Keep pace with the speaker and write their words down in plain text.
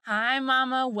Hi,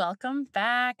 Mama. Welcome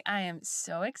back. I am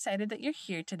so excited that you're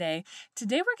here today.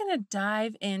 Today, we're going to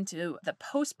dive into the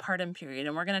postpartum period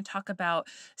and we're going to talk about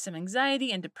some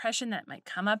anxiety and depression that might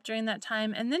come up during that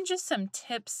time, and then just some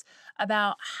tips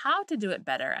about how to do it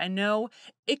better. I know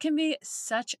it can be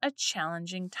such a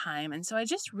challenging time, and so I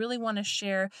just really want to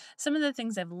share some of the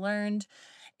things I've learned,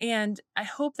 and I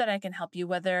hope that I can help you,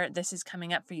 whether this is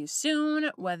coming up for you soon,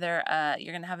 whether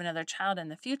you're going to have another child in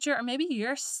the future, or maybe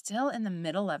you're still in the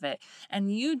middle of it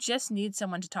and you just need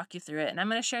someone to talk you through it. And I'm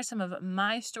going to share some of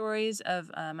my stories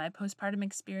of my postpartum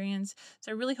experience.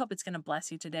 So I really hope it's going to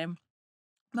bless you today.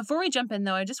 Before we jump in,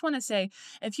 though, I just want to say,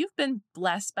 if you've been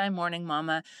blessed by Morning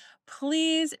Mama,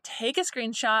 please take a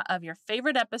screenshot of your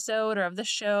favorite episode or of the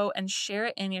show and share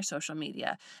it in your social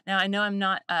media. Now, I know I'm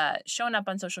not showing up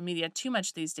on social media too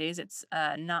much these days. It's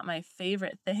not my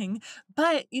favorite thing,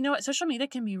 but you know what? Social media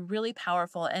can be really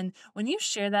powerful. And when you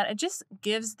share that, it just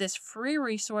gives this free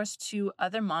resource to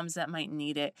other moms that might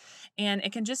need it. And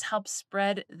it can just help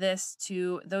spread this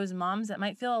to those moms that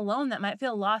might feel alone, that might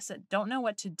feel lost, that don't know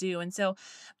what to do. And so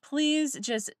please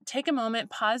just take a moment,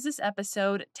 pause this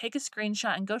episode, take a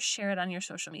screenshot, and go share it on your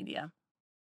social media.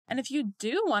 And if you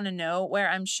do want to know where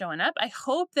I'm showing up, I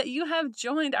hope that you have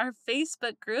joined our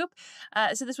Facebook group.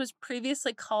 So this was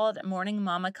previously called Morning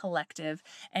Mama Collective,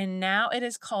 and now it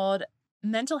is called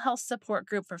Mental Health Support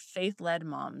Group for Faith-Led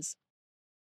Moms.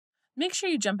 Make sure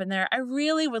you jump in there. I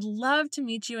really would love to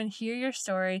meet you and hear your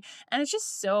story. And it's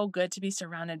just so good to be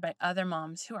surrounded by other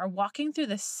moms who are walking through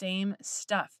the same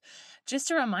stuff. Just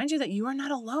to remind you that you are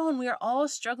not alone. We are all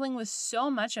struggling with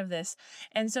so much of this.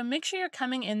 And so make sure you're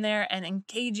coming in there and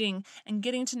engaging and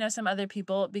getting to know some other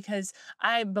people, because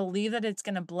I believe that it's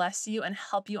going to bless you and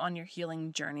help you on your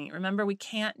healing journey. Remember, we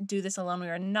can't do this alone. We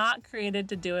are not created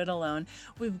to do it alone.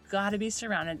 We've got to be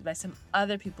surrounded by some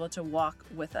other people to walk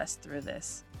with us through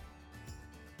this.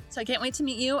 So I can't wait to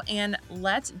meet you, and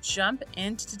let's jump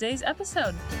into today's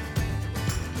episode.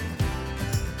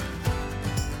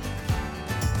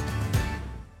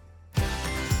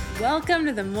 Welcome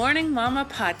to the Morning Mama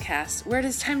podcast, where it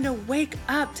is time to wake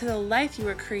up to the life you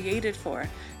were created for.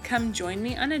 Come join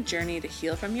me on a journey to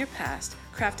heal from your past,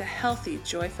 craft a healthy,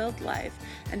 joy-filled life,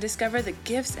 and discover the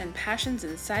gifts and passions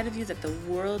inside of you that the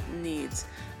world needs.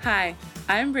 Hi,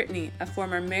 I'm Brittany, a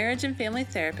former marriage and family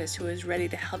therapist who is ready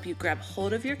to help you grab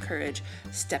hold of your courage,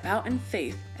 step out in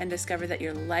faith, and discover that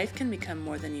your life can become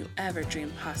more than you ever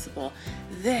dreamed possible.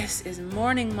 This is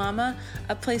Morning Mama,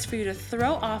 a place for you to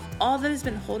throw off all that has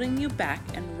been holding you back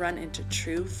and run into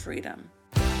true freedom.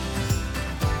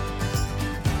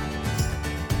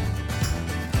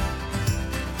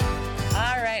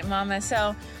 All right, Mama.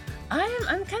 So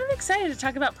I'm kind of excited to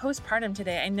talk about postpartum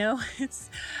today. I know it's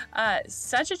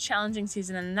such a challenging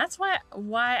season, and that's why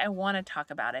I want to talk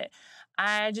about it.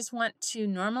 I just want to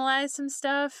normalize some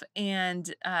stuff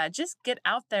and just get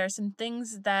out there some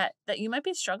things that you might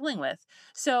be struggling with.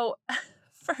 So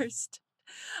first,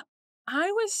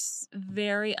 I was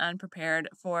very unprepared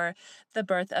for the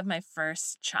birth of my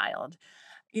first child.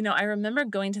 You know, I remember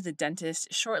going to the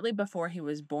dentist shortly before he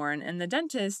was born, and the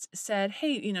dentist said,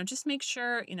 hey, just make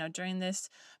sure, during this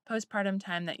postpartum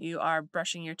time that you are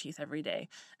brushing your teeth every day.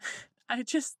 I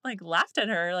just laughed at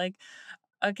her,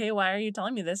 okay, why are you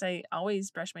telling me this? I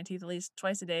always brush my teeth at least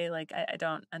twice a day. I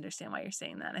don't understand why you're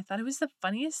saying that. And I thought it was the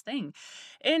funniest thing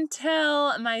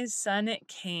until my son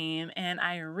came and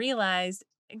I realized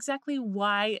exactly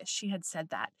why she had said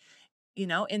that.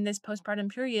 In this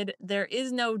postpartum period, there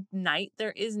is no night,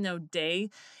 there is no day.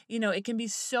 It can be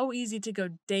so easy to go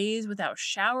days without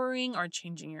showering or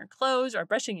changing your clothes or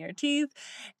brushing your teeth.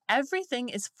 Everything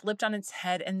is flipped on its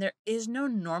head and there is no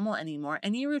normal anymore.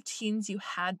 Any routines you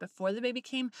had before the baby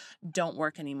came don't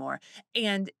work anymore.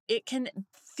 And it can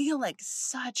feel like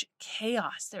such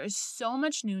chaos. There is so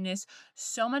much newness,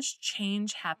 so much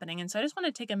change happening. And so I just want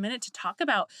to take a minute to talk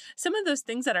about some of those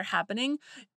things that are happening.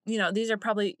 These are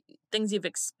probably things you've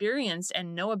experienced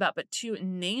and know about, but to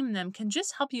name them can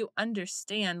just help you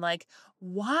understand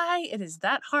why it is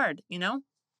that hard,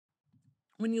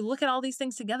 When you look at all these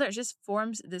things together, it just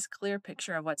forms this clear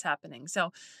picture of what's happening.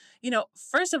 So,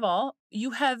 first of all,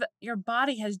 your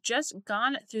body has just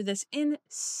gone through this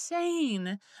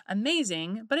insane,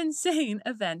 amazing, but insane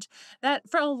event that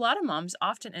for a lot of moms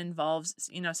often involves,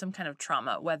 some kind of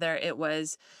trauma, whether it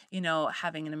was,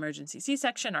 having an emergency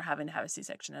C-section or having to have a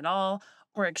C-section at all,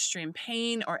 or extreme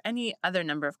pain or any other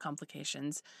number of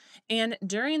complications. And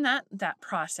during that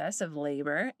process of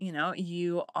labor,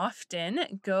 you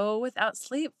often go without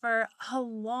sleep for a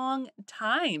long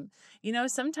time.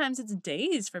 Sometimes it's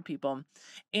days for people.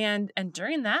 And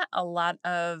during that, a lot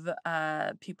of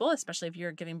people, especially if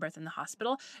you're giving birth in the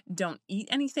hospital, don't eat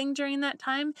anything during that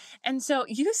time. And so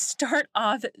you start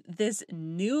off this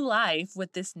new life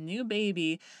with this new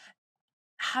baby,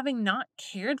 having not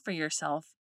cared for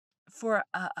yourself for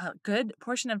a good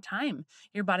portion of time.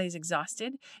 Your body's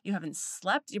exhausted. You haven't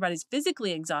slept. Your body's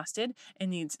physically exhausted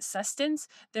and needs sustenance.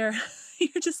 You're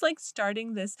just like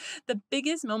starting the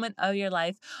biggest moment of your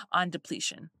life on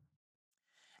depletion.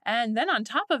 And then on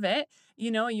top of it,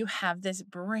 you have this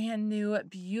brand new,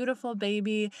 beautiful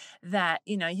baby that,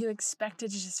 you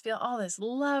expected to just feel all this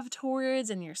love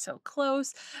towards, and you're so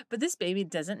close. But this baby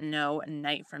doesn't know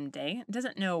night from day. It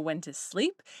doesn't know when to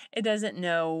sleep. It doesn't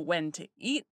know when to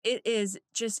eat. It is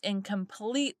just in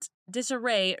complete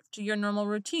disarray to your normal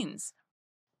routines.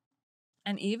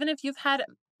 And even if you've had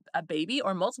a baby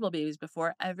or multiple babies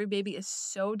before, every baby is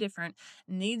so different,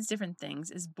 needs different things,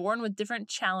 is born with different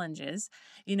challenges,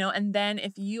 and then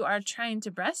if you are trying to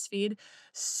breastfeed,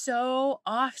 so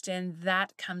often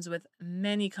that comes with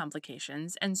many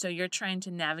complications. And so you're trying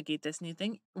to navigate this new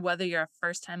thing, whether you're a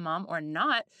first time mom or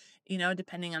not,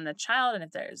 depending on the child, and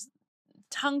if there's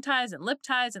tongue ties and lip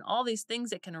ties and all these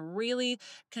things that can really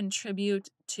contribute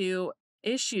to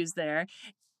issues there.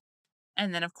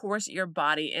 And then, of course, your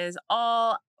body is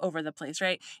all over the place,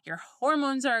 right? Your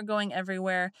hormones are going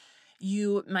everywhere.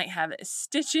 You might have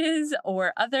stitches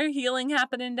or other healing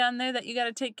happening down there that you got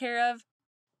to take care of.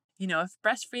 If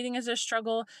breastfeeding is a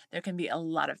struggle, there can be a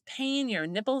lot of pain. Your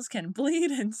nipples can bleed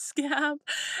and scab.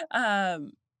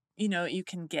 You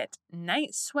can get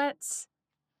night sweats.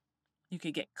 You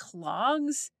could get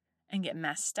clogs and get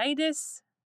mastitis.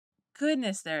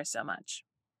 Goodness, there is so much.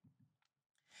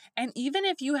 And even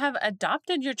if you have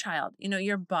adopted your child,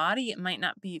 your body might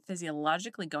not be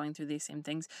physiologically going through these same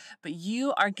things, but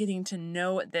you are getting to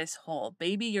know this whole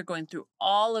baby. You're going through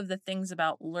all of the things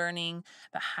about learning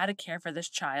about how to care for this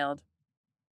child.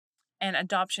 And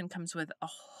adoption comes with a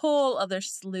whole other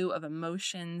slew of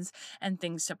emotions and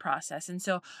things to process. And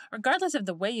so, regardless of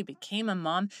the way you became a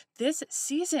mom, this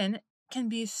season can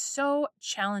be so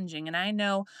challenging. And I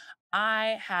know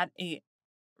I had a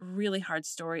really hard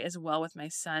story as well with my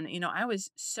son. I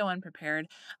was so unprepared.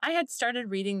 I had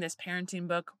started reading this parenting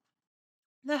book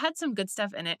that had some good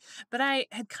stuff in it, but I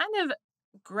had kind of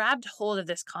grabbed hold of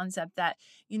this concept that,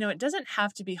 it doesn't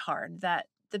have to be hard, that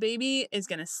the baby is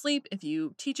going to sleep if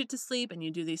you teach it to sleep and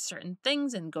you do these certain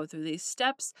things and go through these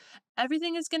steps.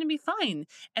 Everything is going to be fine.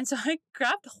 And so I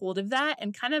grabbed hold of that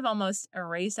and kind of almost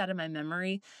erased out of my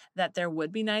memory that there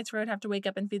would be nights where I'd have to wake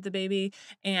up and feed the baby.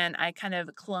 And I kind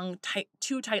of clung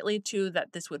too tightly to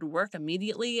that this would work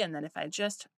immediately. And that if I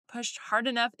just pushed hard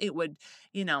enough, it would,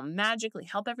 magically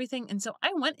help everything. And so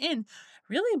I went in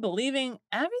really believing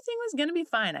everything was going to be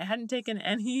fine. I hadn't taken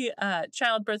any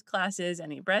childbirth classes,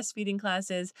 any breastfeeding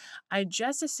classes. I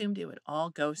just assumed it would all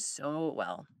go so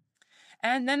well.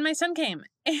 And then my son came,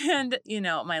 and,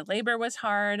 my labor was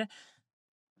hard.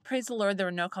 Praise the Lord, there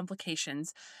were no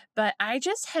complications, but I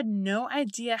just had no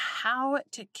idea how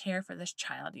to care for this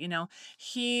child.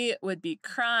 He would be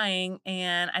crying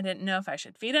and I didn't know if I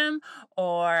should feed him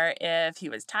or if he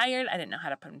was tired. I didn't know how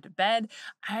to put him to bed.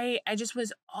 I just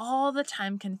was all the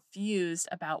time confused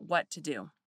about what to do.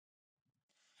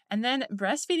 And then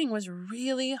breastfeeding was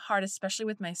really hard, especially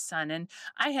with my son. And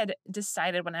I had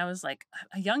decided when I was like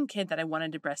a young kid that I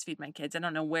wanted to breastfeed my kids. I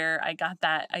don't know where I got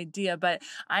that idea, but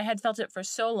I had felt it for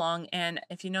so long. And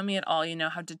if you know me at all, you know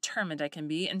how determined I can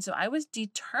be. And so I was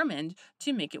determined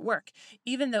to make it work,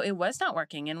 even though it was not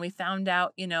working. And we found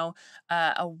out,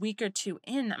 a week or two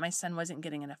in that my son wasn't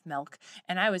getting enough milk.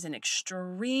 And I was in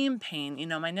extreme pain.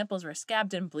 My nipples were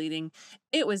scabbed and bleeding.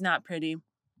 It was not pretty.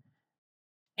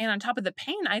 And on top of the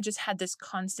pain, I just had this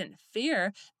constant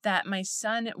fear that my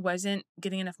son wasn't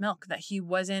getting enough milk, that he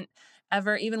wasn't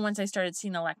ever, even once I started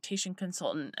seeing a lactation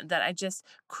consultant, that I just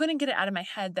couldn't get it out of my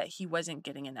head that he wasn't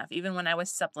getting enough, even when I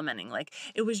was supplementing. Like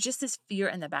it was just this fear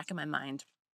in the back of my mind.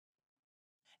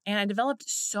 And I developed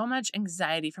so much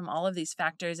anxiety from all of these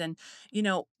factors. And,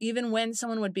 even when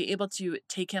someone would be able to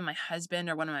take him, my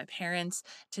husband or one of my parents,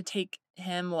 to take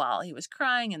him while he was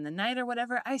crying in the night or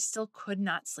whatever, I still could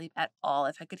not sleep at all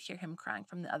if I could hear him crying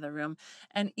from the other room.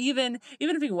 And even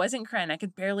if he wasn't crying, I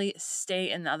could barely stay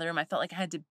in the other room. I felt like I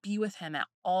had to be with him at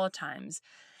all times.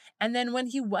 And then when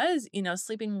he was,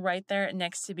 sleeping right there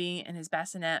next to me in his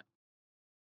bassinet,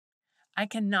 I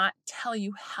cannot tell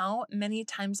you how many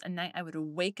times a night I would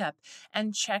wake up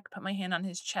and put my hand on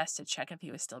his chest to check if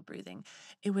he was still breathing.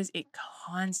 It was a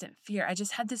constant fear. I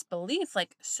just had this belief,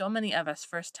 like so many of us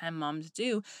first time moms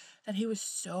do, that he was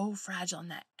so fragile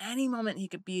and that any moment he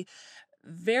could be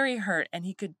very hurt and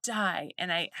he could die.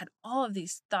 And I had all of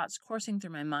these thoughts coursing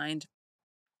through my mind.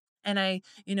 And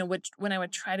when I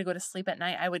would try to go to sleep at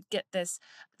night, I would get this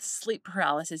sleep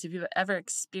paralysis. If you've ever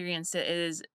experienced it, it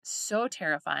is so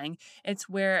terrifying. It's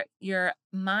where your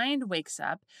mind wakes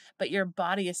up, but your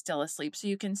body is still asleep. So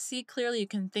you can see clearly, you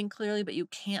can think clearly, but you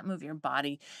can't move your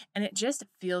body. And it just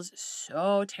feels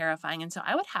so terrifying. And so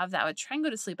I would have that. I would try and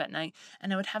go to sleep at night,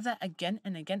 and I would have that again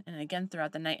and again and again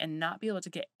throughout the night and not be able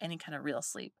to get any kind of real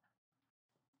sleep.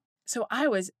 So I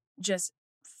was just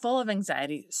full of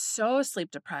anxiety, so sleep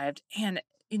deprived. And,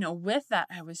 with that,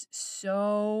 I was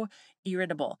so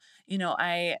irritable.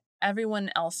 Everyone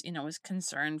else, was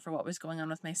concerned for what was going on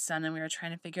with my son, and we were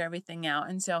trying to figure everything out.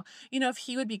 And so, if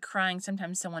he would be crying,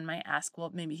 sometimes someone might ask,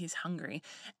 well, maybe he's hungry.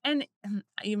 And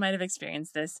you might have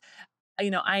experienced this.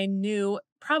 I knew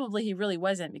probably he really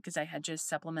wasn't because I had just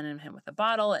supplemented him with a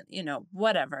bottle and,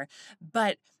 whatever.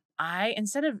 But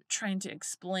instead of trying to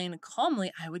explain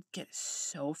calmly, I would get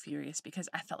so furious because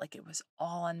I felt like it was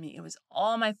all on me. It was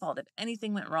all my fault if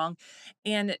anything went wrong.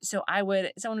 And so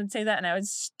someone would say that, and I would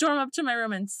storm up to my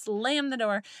room and slam the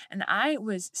door. And I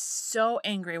was so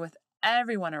angry with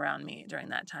everyone around me during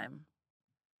that time.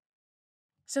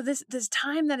 So this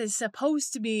time that is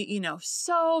supposed to be,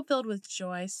 so filled with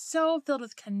joy, so filled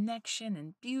with connection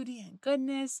and beauty and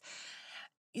goodness,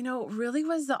 really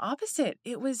was the opposite.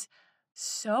 It was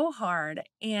so hard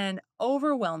and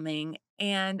overwhelming,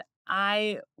 and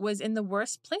I was in the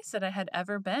worst place that I had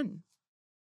ever been.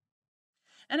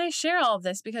 And I share all of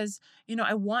this because,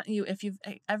 I want you, if you've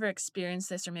ever experienced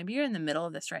this, or maybe you're in the middle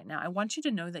of this right now, I want you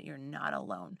to know that you're not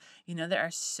alone. There are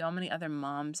so many other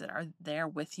moms that are there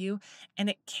with you, and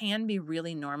it can be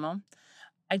really normal.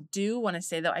 I do want to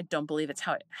say, though, I don't believe it's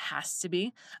how it has to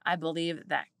be. I believe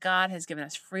that God has given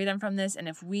us freedom from this. And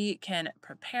if we can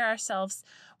prepare ourselves,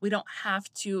 we don't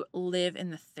have to live in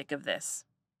the thick of this.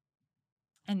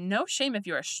 And no shame if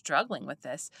you are struggling with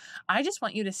this. I just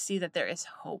want you to see that there is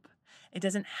hope. It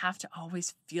doesn't have to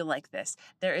always feel like this.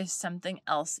 There is something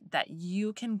else that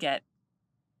you can get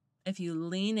if you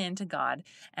lean into God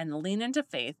and lean into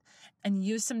faith and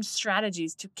use some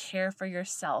strategies to care for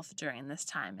yourself during this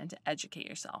time and to educate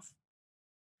yourself.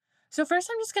 So first,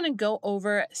 I'm just going to go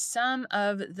over some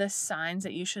of the signs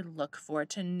that you should look for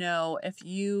to know if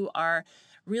you are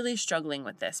really struggling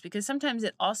with this, because sometimes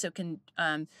it also can,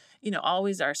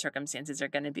 always our circumstances are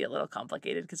going to be a little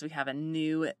complicated because we have a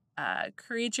new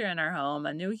creature in our home,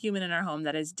 a new human in our home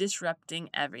that is disrupting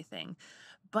everything.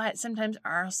 But sometimes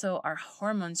also our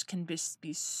hormones can be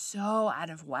so out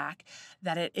of whack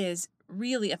that it is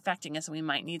really affecting us, and we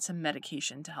might need some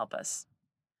medication to help us.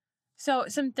 So,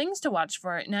 some things to watch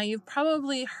for. Now, you've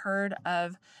probably heard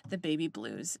of the baby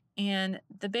blues, and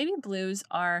the baby blues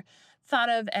are thought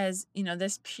of as,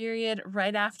 this period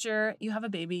right after you have a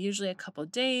baby, usually a couple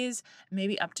days,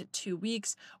 maybe up to 2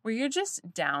 weeks, where you're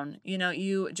just down.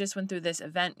 You just went through this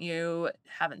event, you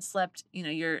haven't slept,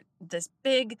 this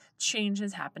big change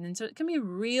has happened. And so it can be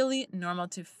really normal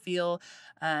to feel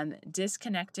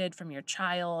disconnected from your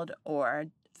child or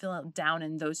feel down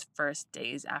in those first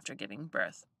days after giving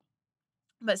birth.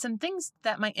 But some things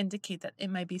that might indicate that it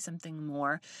might be something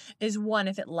more is, one,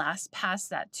 if it lasts past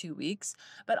that 2 weeks,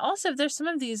 but also if there's some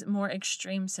of these more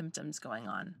extreme symptoms going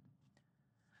on.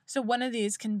 So one of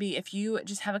these can be if you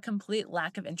just have a complete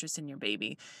lack of interest in your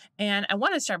baby. And I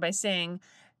want to start by saying,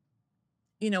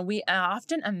 we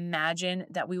often imagine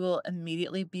that we will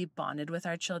immediately be bonded with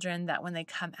our children, that when they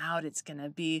come out, it's going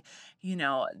to be,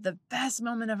 the best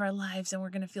moment of our lives and we're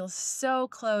going to feel so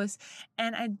close.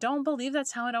 And I don't believe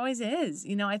that's how it always is.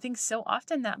 I think so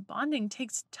often that bonding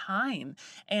takes time,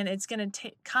 and it's going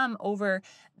to come over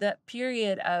the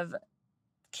period of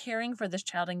caring for this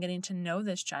child and getting to know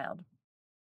this child.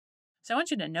 So I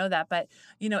want you to know that. But,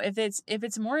 if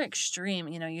it's more extreme,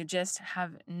 you just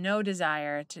have no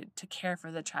desire to care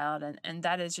for the child, and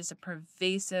that is just a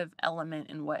pervasive element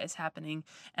in what is happening,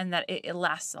 and that it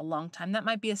lasts a long time, that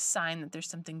might be a sign that there's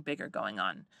something bigger going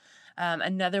on.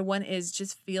 Another one is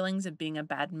just feelings of being a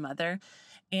bad mother.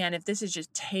 And if this is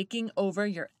just taking over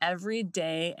your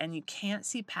everyday and you can't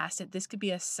see past it, this could be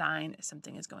a sign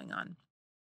something is going on.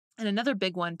 And another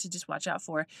big one to just watch out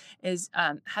for is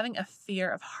having a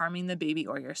fear of harming the baby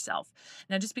or yourself.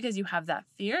 Now, just because you have that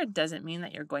fear doesn't mean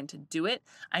that you're going to do it.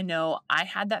 I know I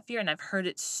had that fear, and I've heard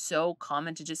it so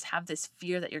common to just have this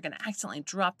fear that you're going to accidentally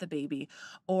drop the baby.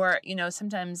 Or,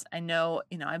 sometimes I know,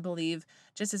 I believe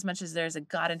just as much as there's a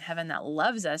God in heaven that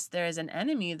loves us, there is an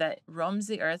enemy that roams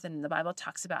the earth. And the Bible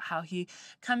talks about how he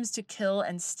comes to kill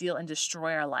and steal and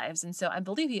destroy our lives. And so I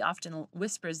believe he often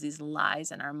whispers these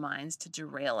lies in our minds to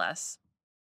derail us.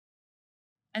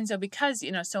 And so, because,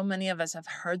 so many of us have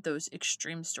heard those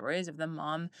extreme stories of the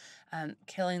mom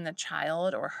killing the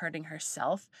child or hurting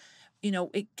herself,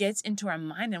 it gets into our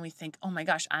mind and we think, oh my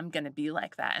gosh, I'm going to be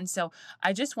like that. And so,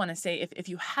 I just want to say if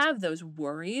you have those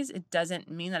worries, it doesn't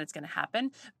mean that it's going to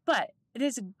happen, but it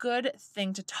is a good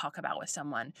thing to talk about with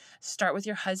someone. Start with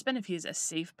your husband if he's a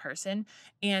safe person.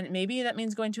 And maybe that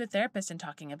means going to a therapist and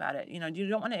talking about it. You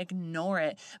don't want to ignore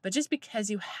it, but just because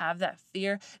you have that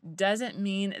fear doesn't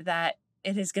mean that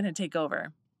it is going to take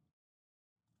over.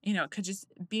 It could just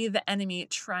be the enemy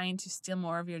trying to steal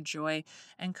more of your joy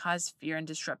and cause fear and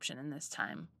disruption in this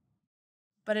time.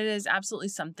 But it is absolutely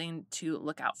something to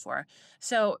look out for.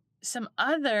 So, some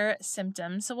other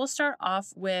symptoms. So, we'll start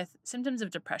off with symptoms of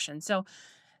depression. So,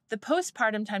 the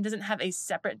postpartum time doesn't have a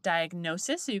separate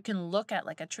diagnosis. So, you can look at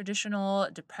like a traditional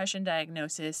depression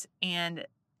diagnosis and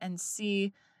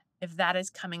see if that is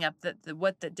coming up.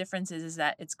 What the difference is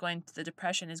that the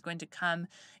depression is going to come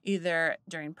either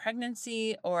during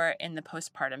pregnancy or in the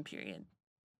postpartum period.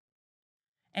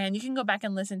 And you can go back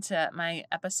and listen to my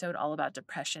episode all about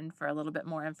depression for a little bit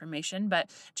more information.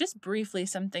 But just briefly,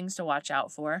 some things to watch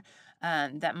out for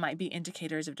that might be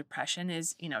indicators of depression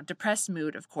is, depressed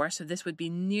mood, of course. So this would be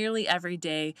nearly every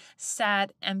day,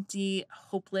 sad, empty,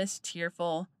 hopeless,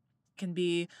 tearful. Can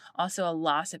be also a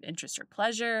loss of interest or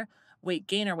pleasure, weight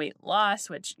gain or weight loss,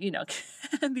 which,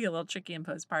 can be a little tricky in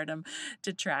postpartum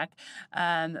to track.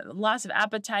 Loss of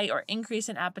appetite or increase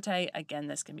in appetite. Again,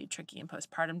 this can be tricky in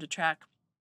postpartum to track.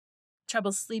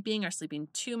 Trouble sleeping or sleeping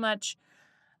too much.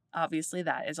 Obviously,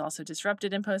 that is also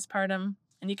disrupted in postpartum.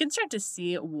 And you can start to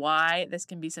see why this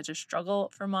can be such a struggle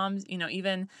for moms.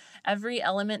 Even every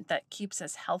element that keeps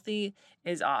us healthy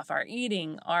is off. Our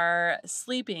eating, our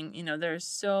sleeping, there's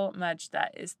so much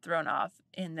that is thrown off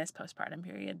in this postpartum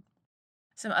period.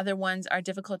 Some other ones are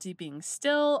difficulty being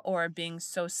still or being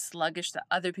so sluggish that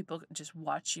other people just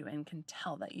watch you and can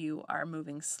tell that you are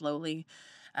moving slowly.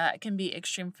 It can be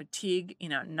extreme fatigue,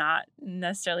 not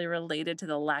necessarily related to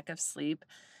the lack of sleep.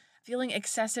 Feeling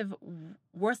excessive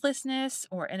worthlessness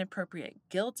or inappropriate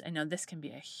guilt. I know this can be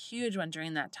a huge one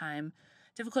during that time.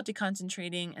 Difficulty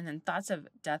concentrating, and then thoughts of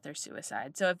death or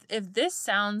suicide. So if this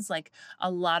sounds like a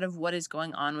lot of what is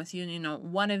going on with you,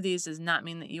 one of these does not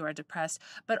mean that you are depressed,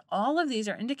 but all of these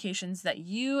are indications that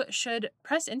you should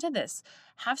press into this.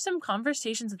 Have some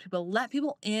conversations with people. Let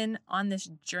people in on this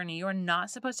journey. You are not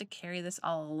supposed to carry this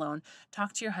all alone.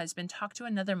 Talk to your husband. Talk to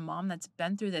another mom that's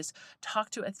been through this. Talk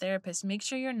to a therapist. Make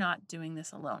sure you're not doing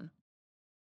this alone.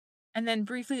 And then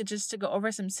briefly, just to go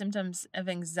over some symptoms of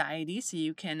anxiety so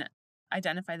you can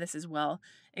identify this as well.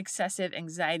 Excessive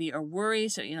anxiety or worry.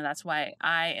 So, that's why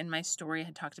in my story,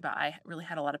 had talked about I really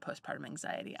had a lot of postpartum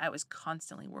anxiety. I was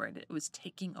constantly worried. It was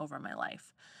taking over my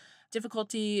life.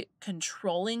 Difficulty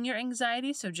controlling your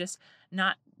anxiety. So, just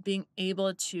not being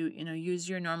able to, use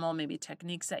your normal maybe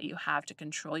techniques that you have to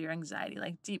control your anxiety,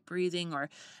 like deep breathing or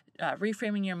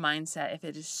reframing your mindset. If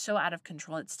it is so out of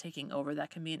control, it's taking over, that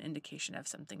can be an indication of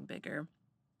something bigger.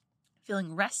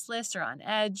 Feeling restless or on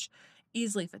edge,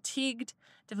 easily fatigued,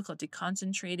 difficulty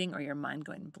concentrating or your mind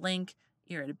going blank,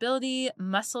 irritability,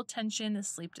 muscle tension,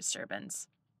 sleep disturbance.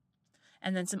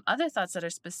 And then some other thoughts that are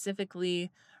specifically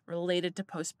related to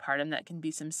postpartum that can be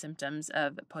some symptoms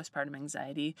of postpartum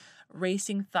anxiety: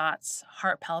 racing thoughts,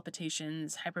 heart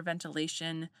palpitations,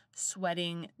 hyperventilation,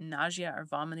 sweating, nausea or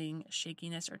vomiting,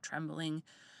 shakiness or trembling.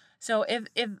 So if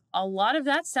a lot of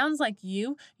that sounds like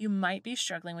you might be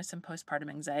struggling with some postpartum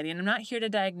anxiety. And I'm not here to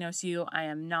diagnose you. I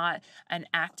am not an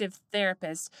active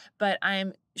therapist, but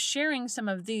I'm sharing some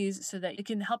of these so that it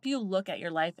can help you look at your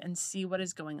life and see what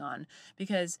is going on.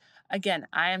 Because again,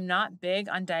 I am not big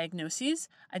on diagnoses.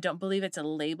 I don't believe it's a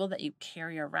label that you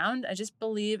carry around. I just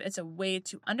believe it's a way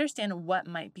to understand what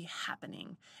might be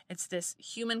happening. It's this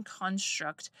human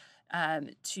construct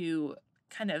to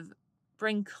kind of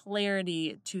bring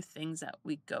clarity to things that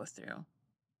we go through.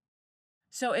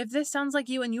 So if this sounds like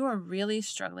you and you are really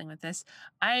struggling with this,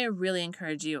 I really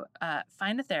encourage you,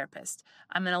 find a therapist.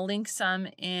 I'm going to link some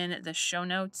in the show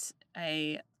notes.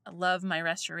 I love my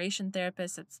restoration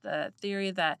therapist. It's the theory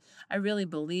that I really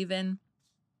believe in.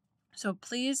 So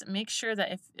please make sure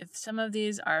that if some of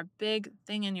these are a big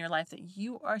thing in your life, that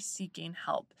you are seeking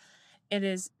help. It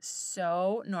is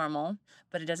so normal,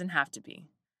 but it doesn't have to be.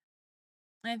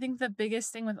 And I think the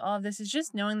biggest thing with all of this is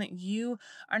just knowing that you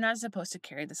are not supposed to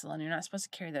carry this alone. You're not supposed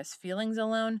to carry those feelings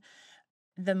alone.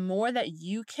 The more that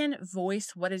you can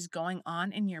voice what is going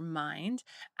on in your mind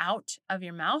out of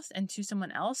your mouth and to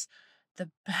someone else, the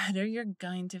better you're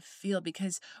going to feel.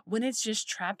 Because when it's just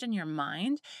trapped in your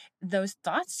mind, those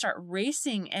thoughts start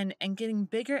racing and getting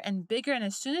bigger and bigger. And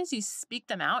as soon as you speak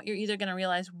them out, you're either going to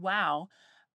realize, wow,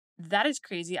 that is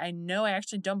crazy. I know I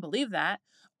actually don't believe that.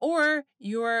 Or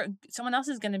someone else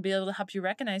is going to be able to help you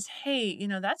recognize, hey,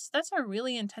 that's a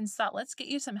really intense thought. Let's get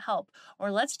you some help,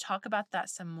 or let's talk about that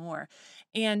some more.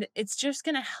 And it's just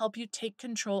going to help you take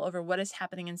control over what is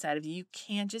happening inside of you. You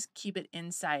can't just keep it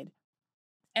inside.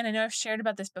 And I know I've shared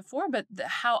about this before, but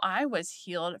how I was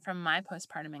healed from my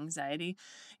postpartum anxiety,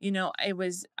 I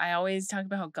always talk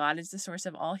about how God is the source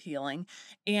of all healing.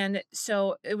 And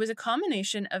so it was a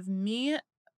combination of me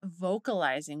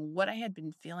vocalizing what I had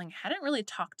been feeling. Hadn't really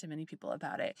talked to many people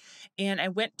about it. And I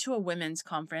went to a women's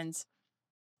conference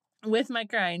with my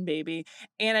crying baby,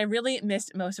 and I really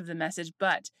missed most of the message,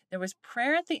 but there was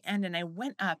prayer at the end, and I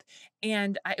went up,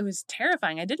 and it was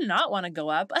terrifying. I did not want to go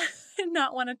up. I did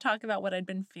not want to talk about what I'd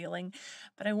been feeling,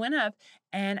 but I went up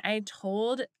and I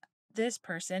told this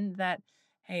person that,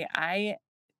 hey, I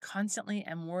constantly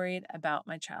am worried about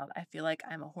my child. I feel like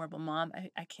I'm a horrible mom.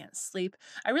 I can't sleep.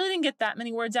 I really didn't get that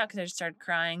many words out because I just started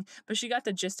crying, but she got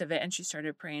the gist of it and she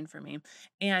started praying for me.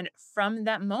 And from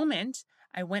that moment,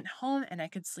 I went home and I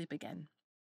could sleep again.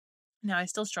 Now, I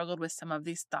still struggled with some of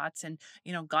these thoughts, and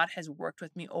God has worked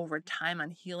with me over time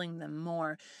on healing them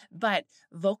more, but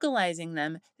vocalizing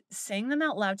them, saying them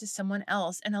out loud to someone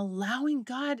else, and allowing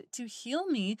God to heal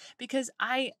me, because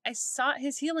I sought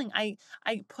his healing. I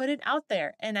put it out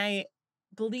there, and I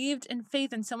believed in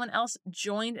faith, and someone else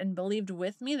joined and believed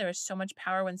with me. There is so much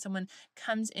power when someone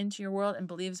comes into your world and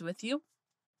believes with you.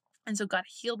 And so God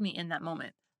healed me in that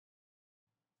moment.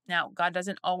 Now, God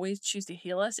doesn't always choose to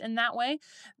heal us in that way.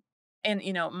 And,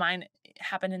 mine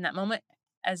happened in that moment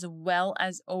as well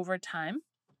as over time.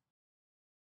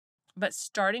 But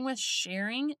starting with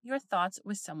sharing your thoughts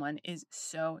with someone is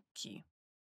so key.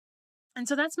 And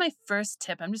so that's my first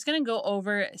tip. I'm just going to go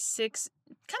over 6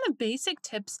 kind of basic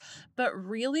tips, but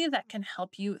really that can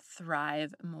help you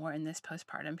thrive more in this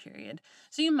postpartum period.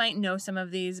 So you might know some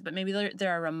of these, but maybe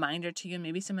they're a reminder to you.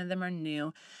 Maybe some of them are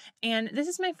new. And this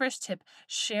is my first tip.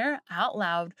 Share out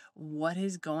loud what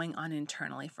is going on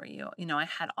internally for you. I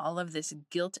had all of this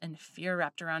guilt and fear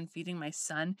wrapped around feeding my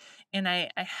son. And I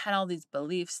had all these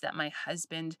beliefs that my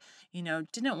husband,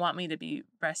 didn't want me to be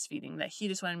breastfeeding, that he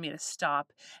just wanted me to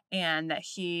stop, and that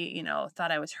he,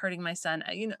 thought I was hurting my son,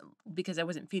 because I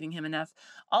wasn't feeding him enough,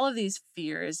 all of these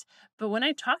fears. But when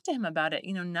I talked to him about it,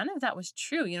 none of that was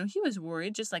true. He was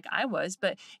worried just like I was,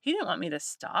 but he didn't want me to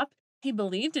stop. He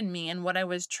believed in me and what I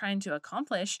was trying to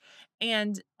accomplish.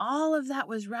 And all of that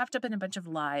was wrapped up in a bunch of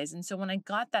lies. And so when I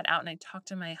got that out and I talked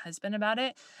to my husband about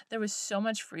it, there was so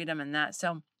much freedom in that.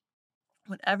 So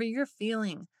whatever you're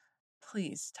feeling,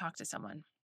 please talk to someone.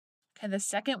 Okay, the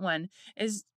second one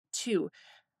is you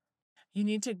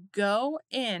need to go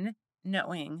in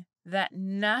knowing that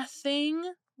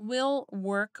nothing will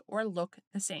work or look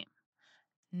the same.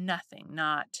 Nothing.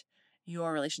 Not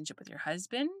your relationship with your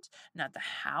husband, not the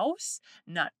house,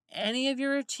 not any of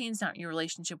your routines, not your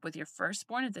relationship with your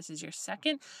firstborn, if this is your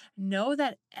second. Know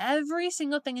that every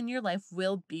single thing in your life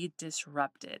will be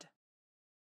disrupted.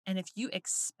 And if you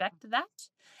expect that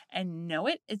and know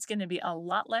it, it's going to be a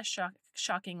lot less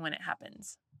shocking when it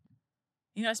happens.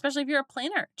 Especially if you're a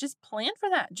planner, just plan for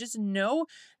that. Just know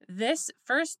this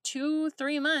first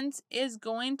 2-3 months is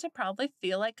going to probably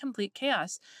feel like complete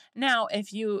chaos. Now,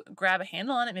 if you grab a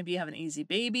handle on it, maybe you have an easy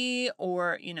baby,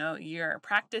 or, you're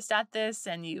practiced at this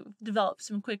and you develop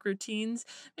some quick routines,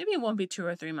 maybe it won't be 2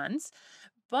 or 3 months.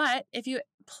 But if you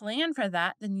plan for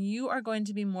that, then you are going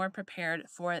to be more prepared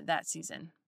for that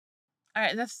season. All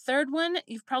right, the third one,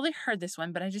 you've probably heard this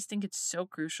one, but I just think it's so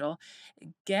crucial.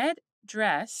 Get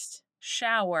dressed,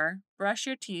 shower, brush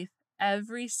your teeth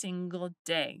every single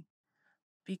day.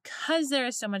 Because there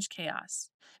is so much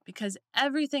chaos, because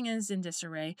everything is in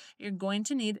disarray, you're going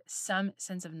to need some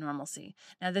sense of normalcy.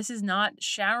 Now, this is not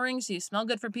showering so you smell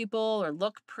good for people or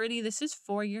look pretty. This is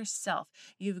for yourself.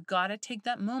 You've got to take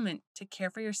that moment to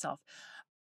care for yourself.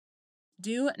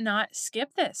 Do not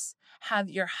skip this. Have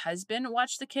your husband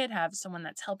watch the kid, have someone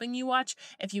that's helping you watch.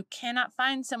 If you cannot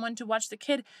find someone to watch the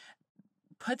kid,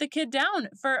 put the kid down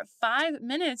for 5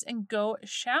 minutes and go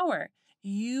shower.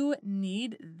 You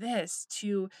need this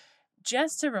to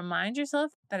just to remind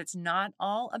yourself that it's not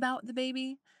all about the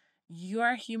baby. You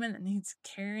are a human that needs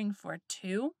caring for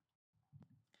too.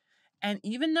 And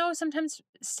even though sometimes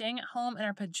staying at home in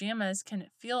our pajamas can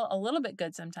feel a little bit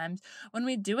good sometimes, when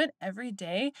we do it every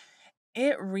day,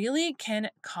 it really can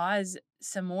cause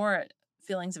some more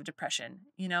feelings of depression.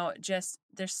 Just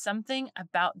there's something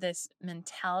about this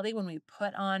mentality when we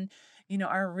put on,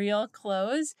 our real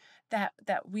clothes that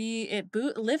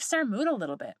lifts our mood a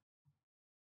little bit.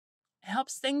 It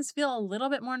helps things feel a little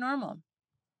bit more normal.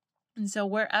 And so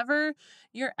wherever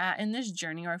you're at in this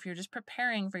journey, or if you're just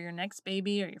preparing for your next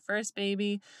baby or your first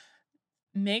baby,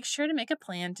 make sure to make a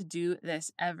plan to do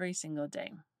this every single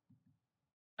day.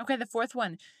 Okay, the fourth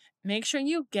one, make sure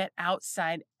you get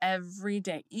outside every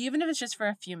day, even if it's just for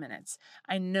a few minutes.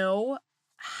 I know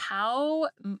how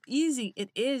easy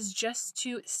it is just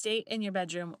to stay in your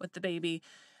bedroom with the baby.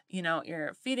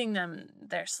 You're feeding them,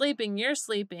 they're sleeping, you're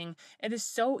sleeping. It is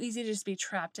so easy to just be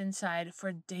trapped inside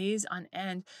for days on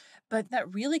end, but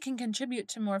that really can contribute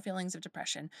to more feelings of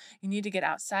depression. You need to get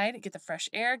outside, get the fresh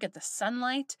air, get the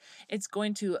sunlight. It's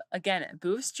going to, again,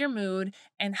 boost your mood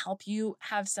and help you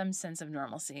have some sense of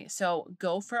normalcy. So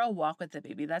go for a walk with the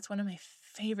baby. That's one of my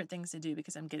favorite things to do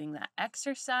because I'm getting that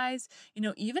exercise.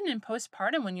 Even in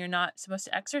postpartum when you're not supposed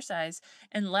to exercise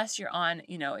unless you're on,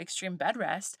 extreme bed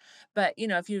rest. But,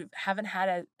 if you haven't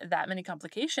had that many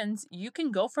complications, you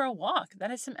can go for a walk.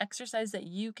 That is some exercise that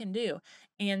you can do.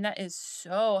 And that is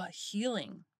so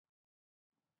healing.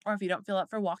 Or if you don't feel up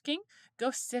for walking,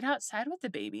 go sit outside with the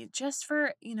baby just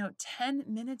for, 10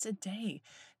 minutes a day.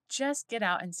 Just get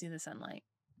out and see the sunlight.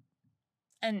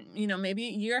 And, maybe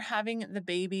you're having the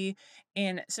baby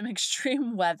in some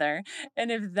extreme weather. And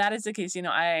if that is the case,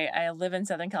 I live in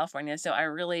Southern California, so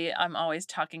I'm always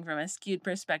talking from a skewed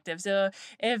perspective. So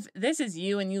if this is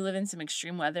you and you live in some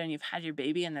extreme weather and you've had your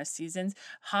baby in those seasons,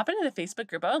 hop into the Facebook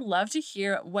group. I would love to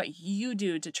hear what you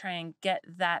do to try and get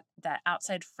that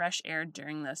outside fresh air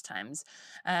during those times.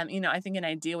 I think an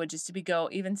idea would just to go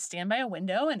even stand by a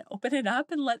window and open it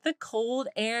up and let the cold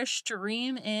air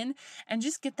stream in and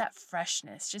just get that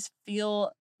freshness. Just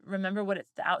remember what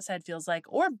the outside feels like,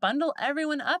 or bundle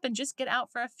everyone up and just get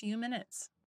out for a few minutes.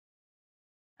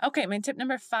 Okay, my tip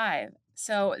number 5.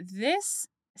 So this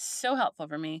is so helpful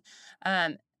for me.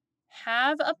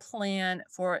 Have a plan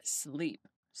for sleep.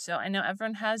 So I know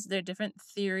everyone has their different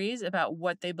theories about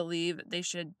what they believe they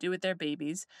should do with their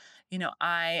babies.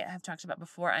 I have talked about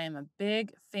before, I am a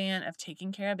big fan of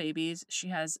taking care of babies. She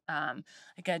has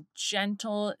like a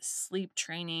gentle sleep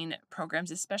training programs,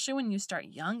 especially when you start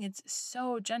young. It's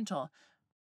so gentle.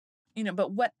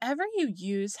 But whatever you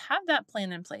use, have that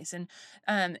plan in place. And,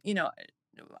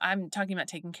 I'm talking about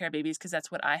taking care of babies because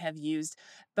that's what I have used.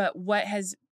 But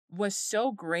was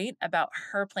so great about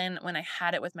her plan when I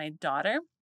had it with my daughter,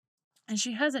 and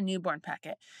she has a newborn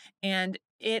packet, and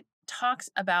it talks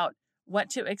about what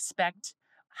to expect,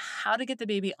 how to get the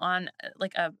baby on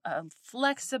like a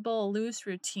flexible, loose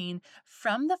routine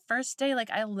from the first day. Like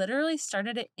I literally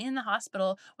started it in the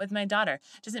hospital with my daughter.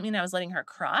 Doesn't mean I was letting her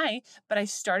cry, but I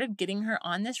started getting her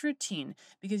on this routine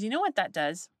because you know what that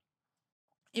does?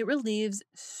 It relieves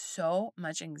so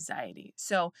much anxiety.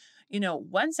 So,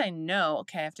 once I know,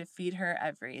 okay, I have to feed her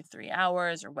every 3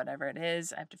 hours or whatever it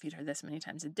is, I have to feed her this many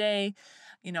times a day,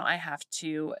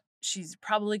 she's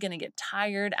probably going to get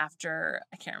tired after,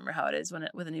 I can't remember how it is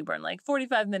with a newborn, like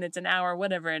 45 minutes, an hour,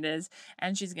 whatever it is.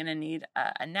 And she's going to need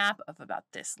a nap of about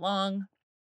this long.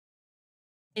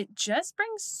 It just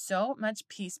brings so much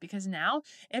peace because now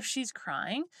if she's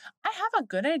crying, I have a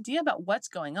good idea about what's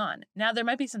going on. Now there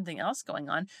might be something else going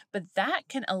on, but that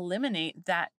can eliminate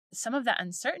some of that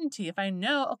uncertainty. If I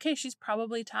know, okay, she's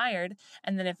probably tired.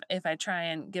 And then if I try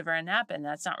and give her a nap and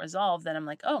that's not resolved, then I'm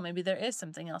like, oh, maybe there is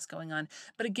something else going on.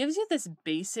 But it gives you this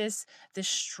basis, this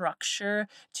structure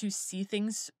to see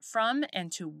things from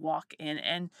and to walk in.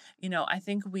 And I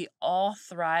think we all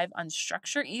thrive on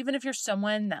structure. Even if you're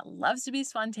someone that loves to be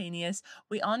spontaneous,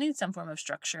 we all need some form of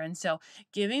structure. And so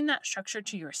giving that structure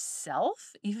to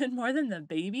yourself, even more than the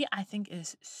baby, I think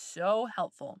is so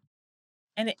helpful.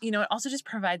 And it also just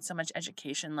provides so much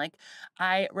education. Like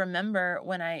I remember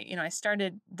when I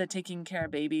started the taking care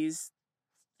of babies,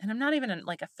 and I'm not even an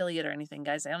like affiliate or anything,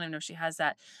 guys. I don't even know if she has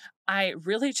that. I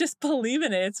really just believe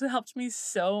in it. It's helped me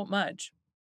so much.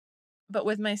 But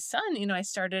with my son, I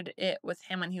started it with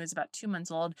him when he was about 2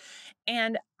 months old.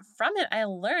 And from it, I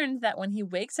learned that when he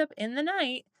wakes up in the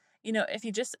night, if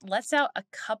he just lets out a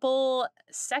couple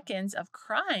seconds of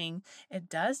crying, it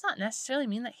does not necessarily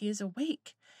mean that he is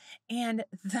awake. And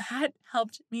that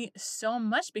helped me so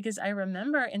much because I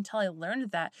remember until I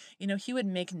learned that, he would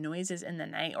make noises in the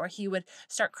night or he would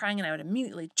start crying and I would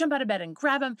immediately jump out of bed and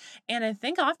grab him. And I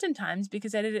think oftentimes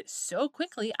because I did it so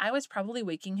quickly, I was probably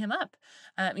waking him up.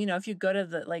 If you go to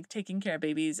the like taking care of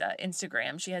babies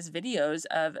Instagram, she has videos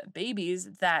of babies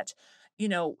that,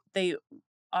 they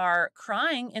are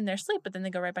crying in their sleep, but then they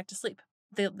go right back to sleep.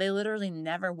 They literally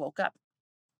never woke up.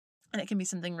 And it can be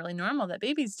something really normal that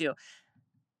babies do.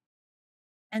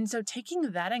 And so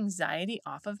taking that anxiety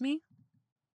off of me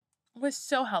was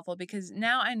so helpful because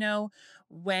now I know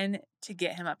when to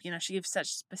get him up. She gives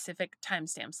such specific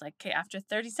timestamps like, okay, after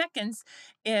 30 seconds,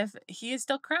 if he is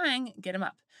still crying, get him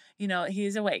up.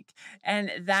 He's awake.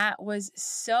 And that was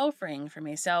so freeing for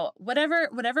me. So whatever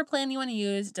plan you want to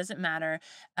use, doesn't matter.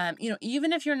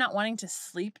 Even if you're not wanting to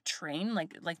sleep train,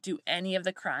 like do any of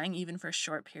the crying, even for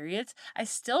short periods, I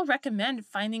still recommend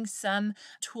finding some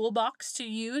toolbox to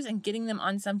use and getting them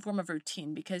on some form of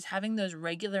routine because having those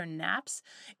regular naps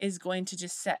is going to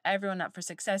just set everyone up for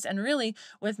success. And really,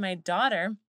 with my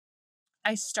daughter,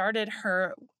 I started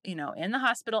her, in the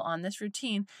hospital on this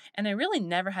routine, and I really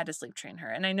never had to sleep train her.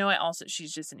 And I know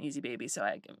she's just an easy baby, so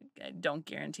I don't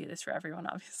guarantee this for everyone,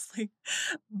 obviously.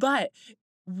 But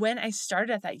when I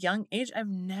started at that young age, I've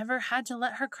never had to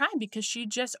let her cry because she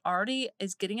just already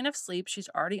is getting enough sleep. She's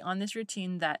already on this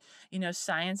routine that,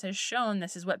 science has shown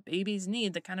this is what babies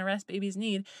need, the kind of rest babies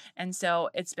need. And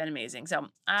so it's been amazing. So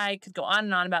I could go on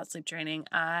and on about sleep training.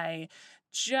 I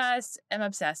just am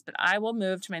obsessed, but I will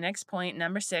move to my next point,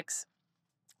 number 6,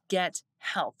 get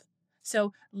help.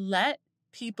 So let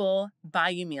people buy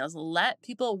you meals. Let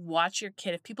people watch your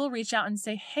kid. If people reach out and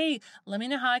say, hey, let me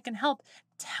know how I can help,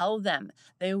 tell them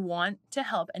they want to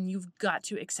help and you've got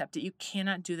to accept it. You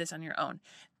cannot do this on your own.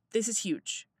 This is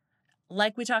huge.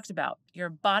 Like we talked about, your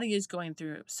body is going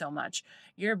through so much.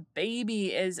 Your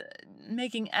baby is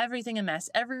making everything a mess.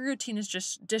 Every routine is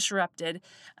just disrupted.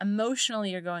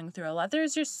 Emotionally, you're going through a lot.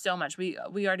 There's just so much. We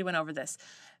already went over this.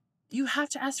 You have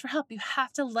to ask for help. You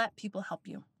have to let people help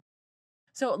you.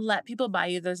 So let people buy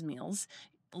you those meals.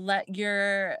 Let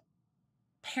your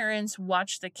parents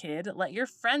watch the kid. Let your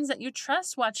friends that you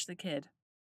trust watch the kid.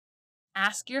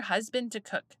 Ask your husband to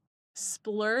cook.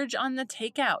 Splurge on the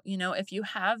takeout. If you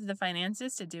have the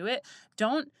finances to do it,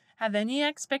 don't have any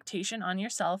expectation on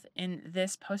yourself in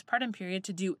this postpartum period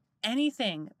to do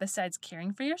anything besides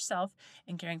caring for yourself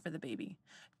and caring for the baby.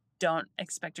 Don't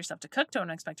expect yourself to cook. Don't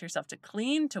expect yourself to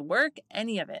clean, to work,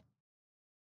 any of it.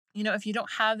 If you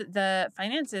don't have the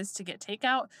finances to get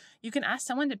takeout, you can ask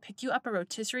someone to pick you up a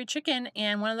rotisserie chicken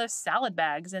and one of those salad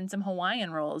bags and some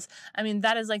Hawaiian rolls. I mean,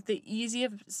 that is like the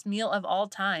easiest meal of all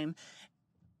time.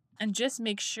 And just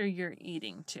make sure you're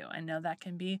eating too. I know that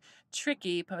can be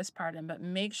tricky postpartum, but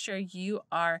make sure you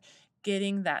are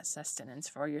getting that sustenance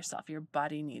for yourself. Your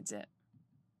body needs it.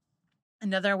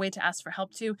 Another way to ask for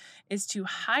help too is to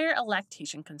hire a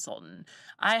lactation consultant.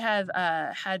 I have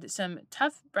had some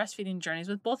tough breastfeeding journeys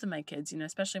with both of my kids,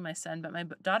 especially my son, but my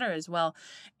daughter as well.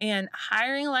 And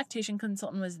hiring a lactation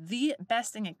consultant was the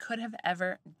best thing I could have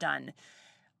ever done.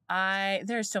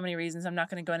 There's so many reasons. I'm not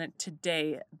going to go into it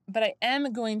today, but I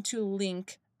am going to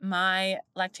link my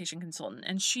lactation consultant,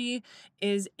 and she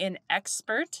is an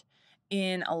expert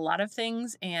in a lot of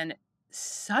things and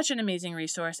such an amazing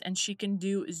resource, and she can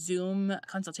do Zoom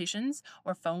consultations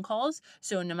or phone calls.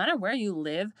 So no matter where you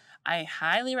live, I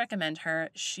highly recommend her.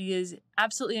 She is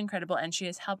absolutely incredible, and she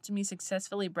has helped me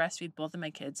successfully breastfeed both of my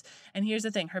kids. And here's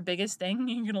the thing, her biggest thing,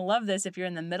 you're going to love this if you're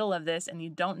in the middle of this and you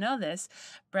don't know this,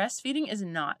 breastfeeding is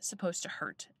not supposed to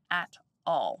hurt at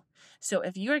all. So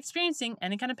if you're experiencing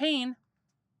any kind of pain,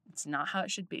 it's not how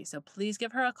it should be. So please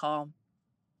give her a call.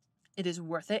 It is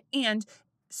worth it. And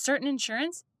certain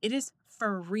insurance, it is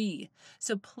free.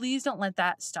 So please don't let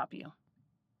that stop you.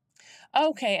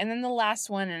 Okay, and then the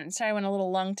last one, and sorry I went a little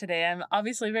long today. I'm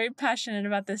obviously very passionate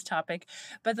about this topic,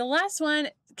 but the last one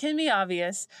can be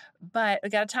obvious, but we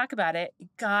got to talk about it. You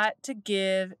got to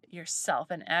give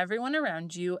yourself and everyone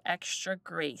around you extra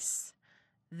grace.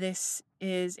 This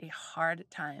is a hard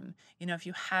time. If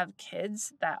you have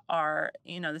kids that are,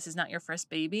 this is not your first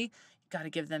baby, got to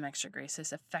give them extra grace.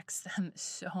 This affects them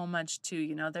so much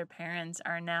too. Their parents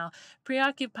are now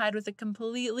preoccupied with a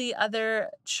completely other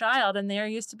child and they are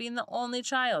used to being the only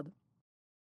child.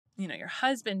 Your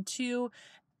husband too.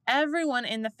 Everyone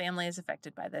in the family is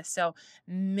affected by this. So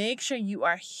make sure you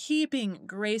are heaping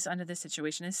grace onto this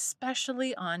situation,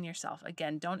 especially on yourself.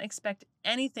 Again, don't expect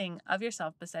anything of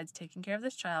yourself besides taking care of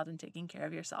this child and taking care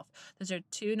of yourself. Those are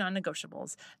 2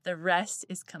 non-negotiables. The rest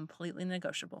is completely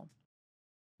negotiable.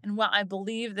 And while I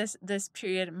believe this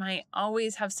period might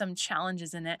always have some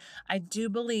challenges in it, I do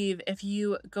believe if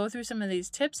you go through some of these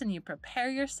tips and you prepare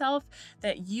yourself,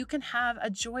 that you can have a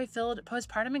joy-filled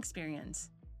postpartum experience.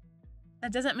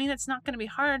 That doesn't mean it's not going to be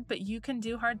hard, but you can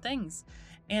do hard things.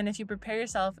 And if you prepare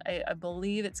yourself, I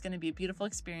believe it's going to be a beautiful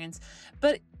experience.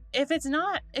 But if it's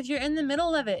not, if you're in the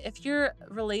middle of it, if you're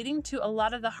relating to a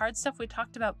lot of the hard stuff we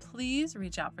talked about, please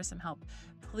reach out for some help.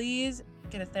 Please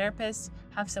get a therapist,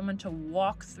 have someone to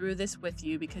walk through this with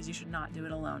you, because you should not do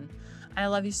it alone. I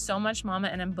love you so much, Mama,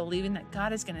 and I'm believing that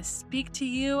God is going to speak to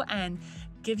you and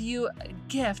give you a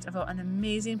gift of an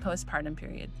amazing postpartum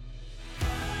period.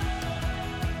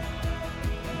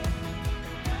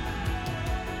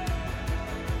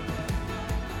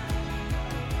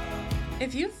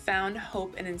 If you found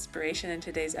hope and inspiration in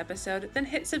today's episode, then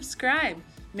hit subscribe.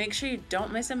 Make sure you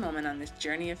don't miss a moment on this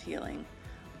journey of healing.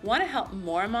 Want to help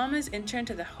more mamas enter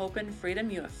into the hope and freedom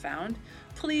you have found?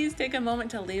 Please take a moment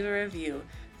to leave a review.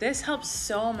 This helps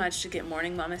so much to get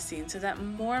Morning Mama seen so that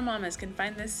more mamas can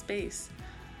find this space.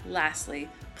 Lastly,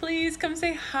 please come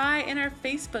say hi in our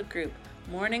Facebook group,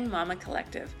 Morning Mama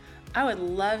Collective. I would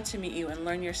love to meet you and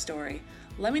learn your story.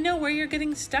 Let me know where you're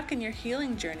getting stuck in your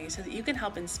healing journey so that you can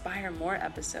help inspire more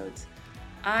episodes.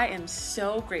 I am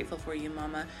so grateful for you,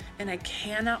 Mama, and I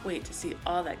cannot wait to see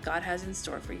all that God has in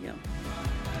store for you.